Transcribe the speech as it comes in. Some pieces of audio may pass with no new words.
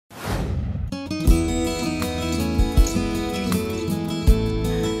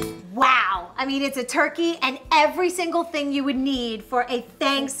I mean, it's a turkey and every single thing you would need for a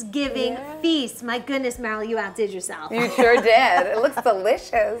Thanksgiving feast. My goodness, Meryl, you outdid yourself. You sure did. It looks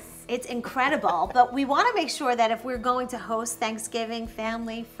delicious. It's incredible, but we want to make sure that if we're going to host Thanksgiving,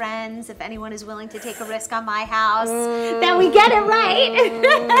 family, friends, if anyone is willing to take a risk on my house, that we get it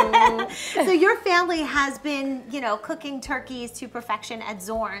right. So your family has been, you know, cooking turkeys to perfection at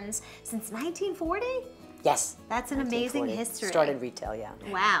Zorn's since 1940? Yes. That's an amazing history. Started retail, yeah.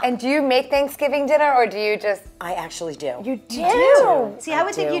 Wow. And do you make Thanksgiving dinner or do you just... I actually do. You do? See, I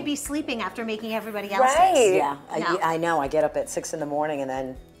would think you'd be sleeping after making everybody else's. Right. Yeah, No. I know. I get up at 6 in the morning and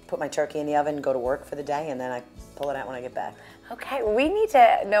then put my turkey in the oven, go to work for the day, and then I pull it out when I get back. Okay, we need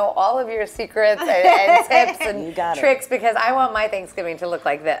to know all of your secrets and tips and tricks because I want my Thanksgiving to look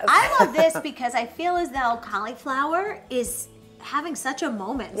like this. I love this because I feel as though cauliflower is having such a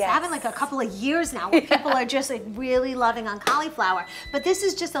moment. It's having like a couple of years now where people are just like really loving on cauliflower. But this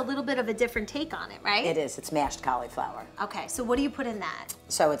is just a little bit of a different take on it, right? It is. It's mashed cauliflower. Okay, so what do you put in that?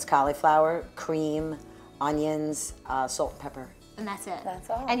 So it's cauliflower, cream, onions, salt and pepper. And that's it? That's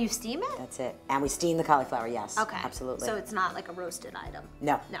all. And you steam it? That's it. And we steam the cauliflower, yes. Okay. Absolutely. So it's not like a roasted item?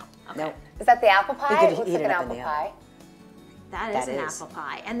 No. No. Okay. No. Is that the apple pie? could It looks eat like it an up in apple the pie. oven. That is an apple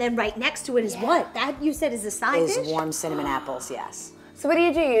pie. And then right next to it is what? That you said is a side dish? Is warm cinnamon apples, yes. So what do?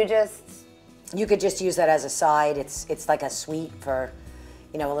 You just... You could just use that as a side. It's like a sweet for,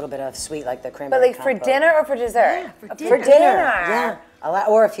 you know, a little bit of sweet like the But cranberry like compote. for dinner or for dessert? Yeah, for For dinner. dinner. Yeah.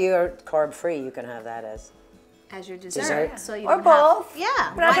 Or if you're carb free, you can have that as As your dessert. Dessert. So you Or don't have- both. Yeah,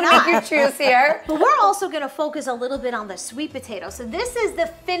 We're not why going to make you choose here. But we're also going to focus a little bit on the sweet potato. So this is the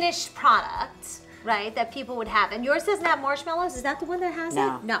finished product, right, that people would have. And yours doesn't have marshmallows? Is that the one that has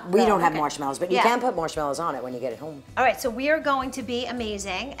No. it? No. We don't have Okay. marshmallows, but you Yeah. can put marshmallows on it when you get it home. All right, so we are going to be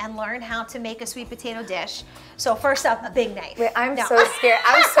amazing and learn how to make a sweet potato dish. So first up, a big knife. Wait, I'm No. so scared.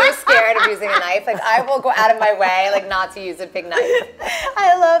 I'm so scared of using a knife. Like I will go out of my way, like not to use a big knife.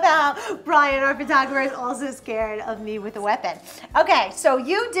 I love how Brian, our photographer, is also scared of me with a weapon. Okay, so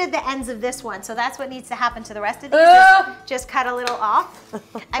you did the ends of this one, so that's what needs to happen to the rest of these. Just cut a little off.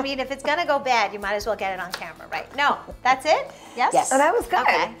 I mean, if it's gonna go bad, you might as well get it on camera, right? No, that's it? Yes? Yes. Oh, that was good.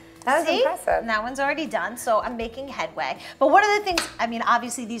 Okay. That was See? impressive. And that one's already done, so I'm making headway. But what are the things, I mean,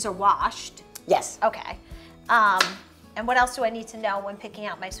 obviously these are washed. Yes. Okay. And what else do I need to know when picking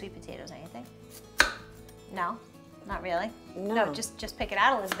out my sweet potatoes? Anything? No? Not really? No. Just pick it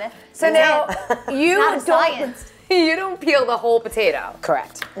out, Elizabeth. So now you not a science. you don't peel the whole potato.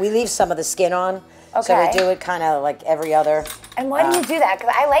 Correct. We leave some of the skin on. So Okay. we do it kind of like every other. And why do you do that?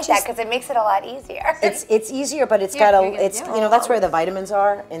 Because I like that because it makes it a lot easier. It's easier, but it's You're got gonna it's do you know that's where the vitamins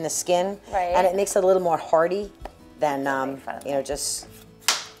are in the skin, Right. and it makes it a little more hardy than fun of you know just.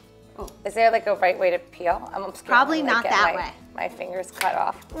 Is there like a right way to peel? I'm scared Probably I'm gonna, not get that my, way. My fingers cut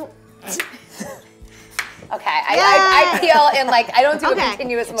off. Okay, I peel in like, I don't do a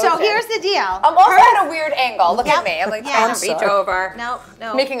continuous motion. So here's the deal. I'm also at a weird angle. Look at me. I'm like Yeah. trying I'm to reach sorry. over.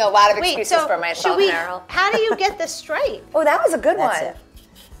 No. Making a lot of Wait, excuses so for myself, should we, Meryl. how do you get this straight? Oh, that was a good That's one. it.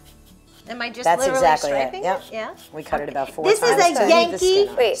 Am I just That's literally exactly it. striping Yep. it? Yeah. We cut it about 4 This times. is a to leave the Yankee skin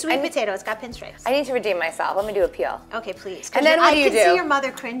on. Wait, sweet I need- potato. It's got pinstripes. I need to redeem myself. Let me do a peel. Okay, please. And then what do you I can do? see your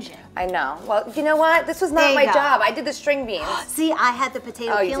mother cringing. I know. Well, you know what? This was There not you my go. job. I did the string beans. See, I had the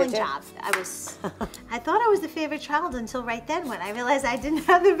potato Oh, you peeling did too? job. I thought I was the favorite child until right then when I realized I didn't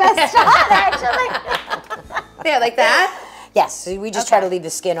have the best job, actually. Yeah, like that? Yes, so we just try to leave the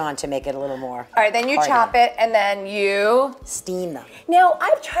skin on to make it a little more. All right, then you hardy. chop it and then you... Steam them. Now,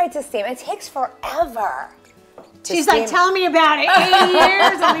 I've tried to steam. It takes forever. She's like, tell me about it. 8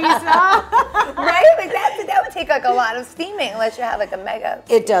 years, Elisa. Right? Like that would take like a lot of steaming unless you have like a mega...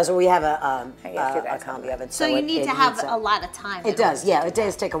 It does. We have a guess you guys combi oven. So you it- need it to have heats a up. lot of time. It does, yeah. It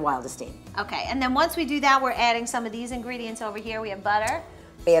does take a while to steam. Okay, and then once we do that, we're adding some of these ingredients over here. We have butter.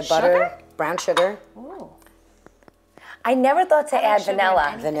 We have butter, Sugar? brown sugar, Ooh. I never thought to add sugar in vanilla.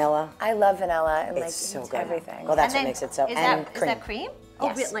 anything. vanilla. I love vanilla and like It's so it's good. everything. Well, that's And what then makes it so. Is and that, cream. Is that cream? Oh,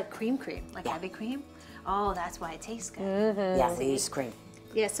 Yes. like cream, like heavy cream? Oh, that's why it tastes good. Yeah, we use cream.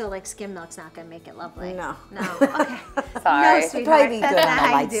 Yeah, so like skim milk's not gonna make it lovely. No. No. Okay. Sorry. No, It'd sweetheart. Probably be That's good not on how the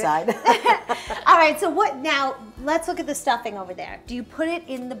you light do it. side. All right. So what now? Let's look at the stuffing over there. Do you put it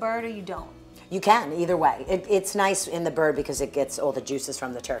in the bird or you don't? You can, either way. It's nice in the bird because it gets all the juices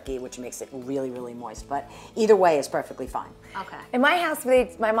from the turkey, which makes it really, really moist. But either way is perfectly fine. Okay. In my house,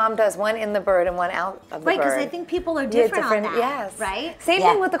 my mom does one in the bird and one out of the Right, bird. because I think people are Yeah, different on that. Yes. Right. Same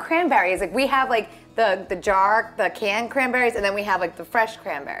Yeah. thing with the cranberries. Like we have like the jar, the canned cranberries, and then we have like the fresh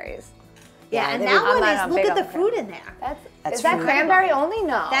cranberries. Yeah, and they that I'm one not is, on look big at the on fruit in there. That's Is that fruit. cranberry only?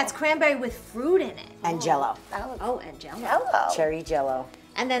 No. That's cranberry with fruit in it. And jello. Oh, and jello. Hello. Cherry jello.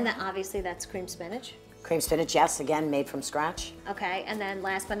 And then obviously that's cream spinach. Cream spinach, yes, again, made from scratch. Okay, and then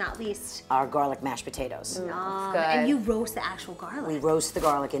last but not least, our garlic mashed potatoes. Good. And you roast the actual garlic. We roast the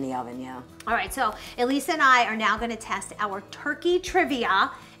garlic in the oven, yeah. All right, so Elisa and I are now going to test our turkey trivia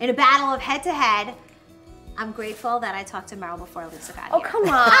in a battle of head-to-head. I'm grateful that I talked to Meryl before Elisa got here. Oh, come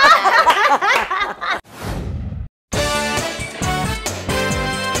on.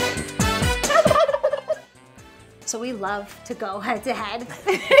 So we love to go head-to-head.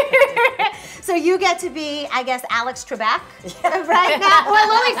 So you get to be, I guess, Alex Trebek right now, or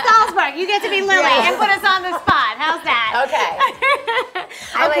Lily Stallsberg. You get to be Lily and put us on the spot. How's that? Okay.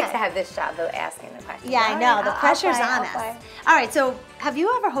 I like to have this job, though, asking the questions. Yeah, I know. The pressure's I'll on play. us. All right, so have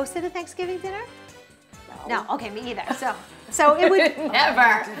you ever hosted a Thanksgiving dinner? No. Okay, me either. So it would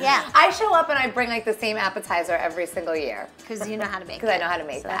never. Yeah. I show up and I bring like the same appetizer every single year. Because you know how to make it. Because I know how to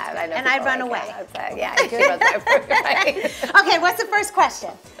make that. I know and I people run like away. it. Yeah, she runs away for you, right? Okay, what's the first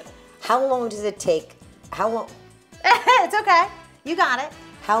question? How long does it take? It's okay. You got it.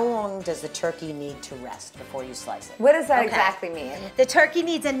 How long does the turkey need to rest before you slice it? What does that exactly mean? The turkey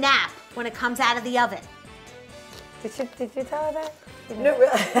needs a nap when it comes out of the oven. Did you tell her that? No,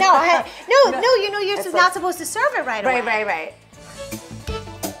 really. No, you know you're not supposed to serve it right away. Right.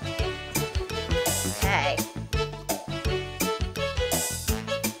 Okay.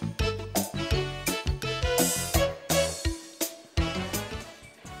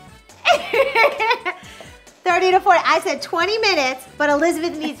 $30 to $40. I said 20 minutes, but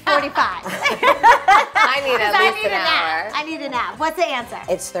Elizabeth needs 45. I need at least an hour. I need a nap. What's the answer?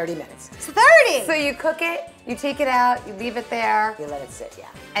 It's 30 minutes. It's 30. So you cook it, you take it out, you leave it there, You let it sit, yeah.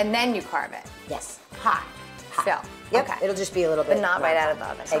 and then you carve it. Yes. Hot. Still. Yep. Okay. It'll just be a little bit. But not right out of the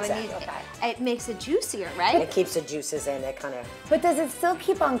oven. So Exactly. it makes it juicier, right? It keeps the juices in. It kind of. But does it still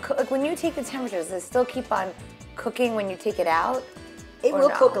keep on like when you take the temperatures? Does it still keep on cooking when you take it out? It Or will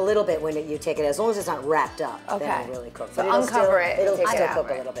no? cook a little bit when you take it, as long as it's not wrapped up. Okay. Then it'll really cook. So But it'll uncover it and It'll take it still out, cook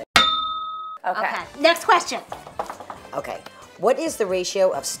right? a little bit. Okay. Next question. Okay. What is the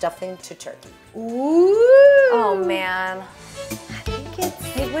ratio of stuffing to turkey? Ooh. Oh man. I think it's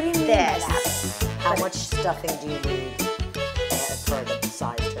Hey, what do you mean by this. that? How much stuffing do you need for the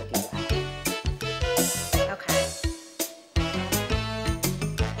size turkey you have? Okay.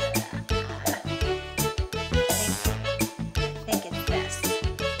 I think it's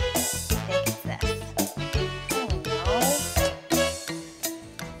this.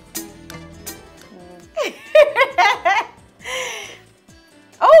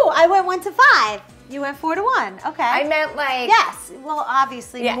 Oh, I went 1 to 5. You went 4 to 1. Okay. I meant like. Yes. Well,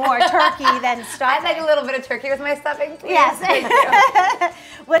 obviously more turkey than stuffing. I'd like a little bit of turkey with my stuffing, please. Yes. Thank you.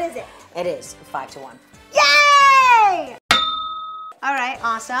 What is it? It is 5 to 1. Yay! All right,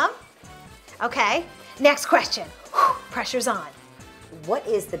 awesome. Okay, next question. Whew, pressure's on. What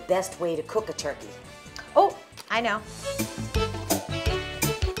is the best way to cook a turkey? Oh, I know.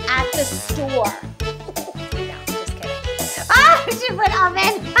 At the store. No, just kidding. Ah, she put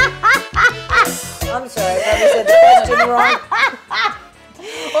oven. I'm sorry, I probably said the question wrong.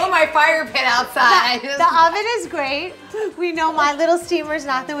 Oh, my fire pit outside. The oven is great. We know my little steamer's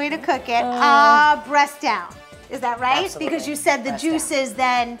not the way to cook it. Breast down. Is that right? Absolutely. Because you said the Breast down. juices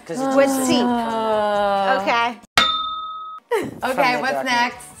then 'Cause the would juices seep. come Okay. Okay, the what's dark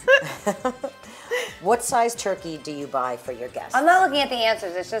next? What size turkey do you buy for your guests? I'm not looking at the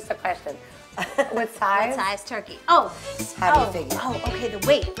answers. It's just a question. What size? What size turkey? Oh. How do you figure? Oh, okay, the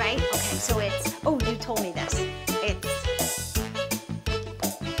weight, right? Okay, so it's, oh, you told me this. It's,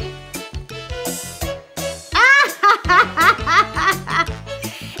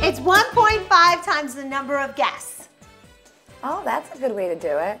 it's 1.5 times the number of guests. Oh, that's a good way to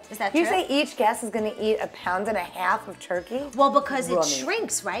do it. Is that You true? say each guest is going to eat 1.5 pounds of turkey? Well, because it Running.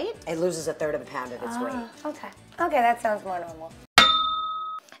 shrinks, right? It loses a third of a pound of its weight. Okay. Okay, that sounds more normal.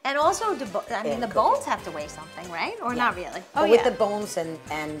 And also, the And bones have to weigh something, right? Or not really? But Oh, with yeah. the bones and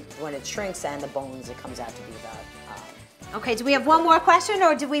when it shrinks and the bones, it comes out to be about Okay, do we have one more question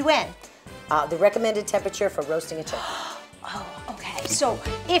or did we win? the recommended temperature for roasting a turkey. Oh, okay. So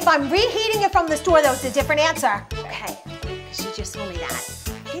if I'm reheating it from the store, though, it's a different answer. Okay, because she just told me that. I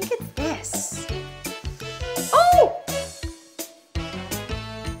think it's this. Oh!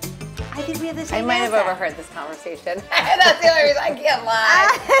 I think we have the I same might have answer. overheard this conversation. That's the only reason I can't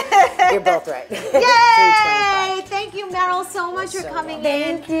lie. You're both right. Yay! Thank you, Meryl, so much for so coming in.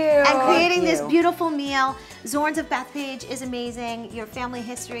 Thank you. And creating Thank this you. beautiful meal. Zorn's of Bethpage is amazing. Your family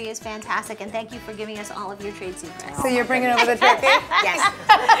history is fantastic. And thank you for giving us all of your trade secrets. So you're bringing over the turkey? Yes.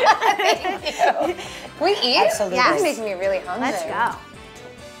 Thank you. We eat? Absolutely. This Yes. is making me really hungry. Let's go.